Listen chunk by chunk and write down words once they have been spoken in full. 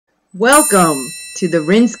Welcome to the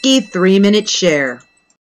Rynski 3-Minute Share.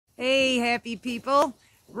 Hey, happy people.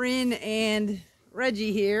 Ryn and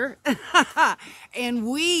Reggie here. And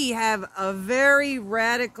we have a very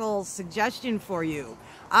radical suggestion for you.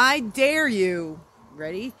 I dare you,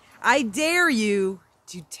 ready? I dare you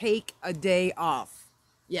to take a day off.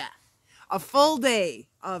 Yeah, a full day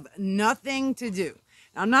of nothing to do.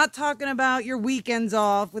 Now, I'm not talking about your weekends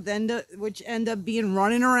off, which end up being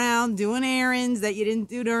running around doing errands that you didn't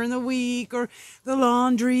do during the week, or the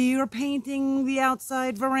laundry, or painting the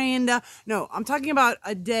outside veranda. No, I'm talking about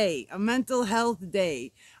a day, a mental health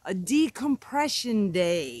day, a decompression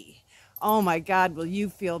day. Oh my God, will you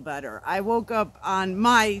feel better? I woke up on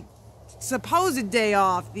my supposed day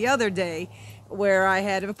off the other day, where I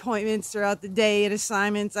had appointments throughout the day and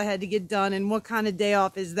assignments I had to get done. And what kind of day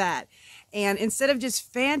off is that? And instead of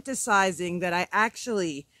just fantasizing that I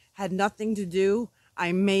actually had nothing to do,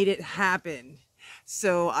 I made it happen.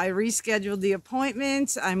 So I rescheduled the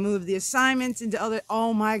appointments. I moved the assignments into other.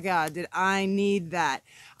 Oh my God, did I need that?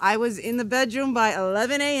 I was in the bedroom by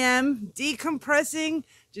 11 a.m. decompressing,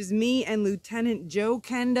 just me and Lieutenant Joe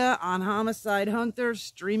Kenda on Homicide Hunter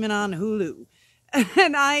streaming on Hulu.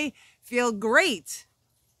 And I feel great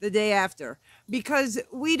the day after, because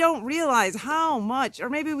we don't realize how much, or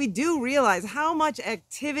maybe we do realize how much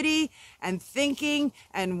activity and thinking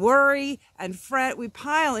and worry and fret we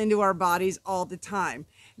pile into our bodies all the time.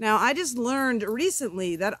 Now, I just learned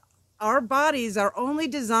recently that our bodies are only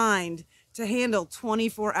designed to handle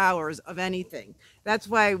 24 hours of anything. That's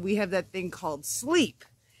why we have that thing called sleep.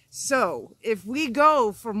 So if we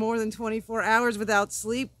go for more than 24 hours without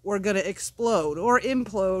sleep, we're going to explode or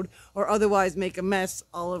implode or otherwise make a mess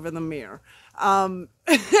all over the mirror. And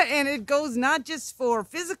it goes not just for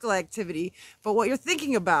physical activity, but what you're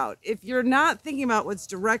thinking about. If you're not thinking about what's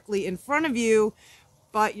directly in front of you,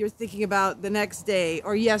 but you're thinking about the next day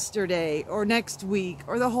or yesterday or next week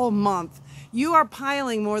or the whole month, you are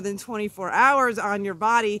piling more than 24 hours on your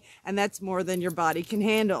body, and that's more than your body can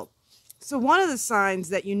handle. So one of the signs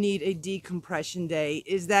that you need a decompression day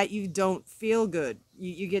is that you don't feel good.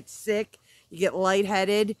 You get sick, you get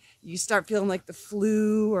lightheaded, you start feeling like the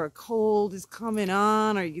flu or a cold is coming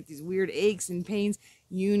on, or you get these weird aches and pains.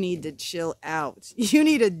 You need to chill out. You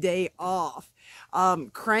need a day off.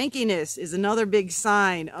 Crankiness is another big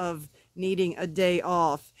sign of needing a day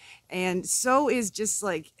off. And so is just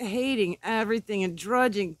like hating everything and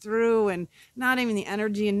drudging through and not having the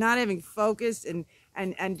energy and not having focus, and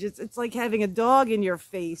just, it's like having a dog in your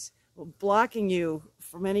face blocking you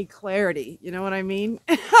from any clarity. You know what I mean?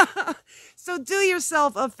 So do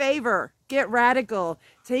yourself a favor. Get radical.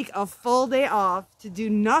 Take a full day off to do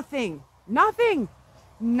nothing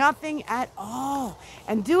at all.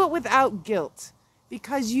 And do it without guilt,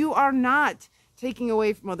 because you are not taking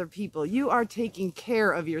away from other people. You are taking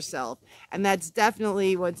care of yourself. And that's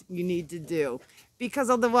definitely what you need to do. Because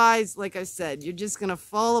otherwise, like I said, you're just going to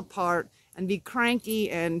fall apart and be cranky,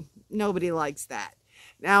 and nobody likes that.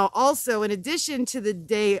 Now, also, in addition to the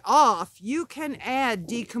day off, you can add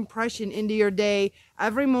decompression into your day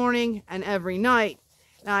every morning and every night.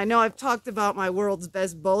 Now, I know I've talked about my world's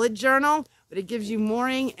best bullet journal, but it gives you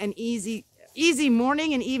morning and easy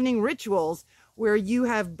morning and evening rituals where you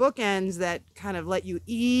have bookends that kind of let you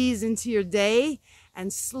ease into your day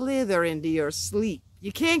and slither into your sleep.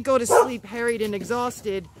 You can't go to sleep harried and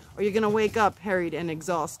exhausted, or you're going to wake up harried and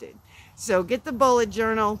exhausted. So get the bullet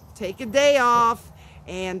journal, take a day off,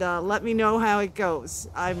 and let me know how it goes.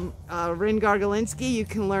 I'm Ryn Gargolinsky. You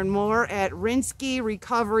can learn more at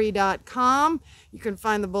rynskirecovery.com. You can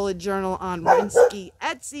find the bullet journal on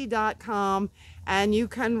rynskietsy.com. And you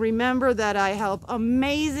can remember that I help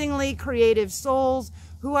amazingly creative souls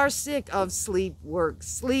who are sick of sleep, work,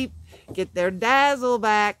 sleep, get their dazzle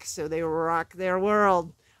back so they rock their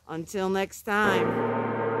world. Until next time.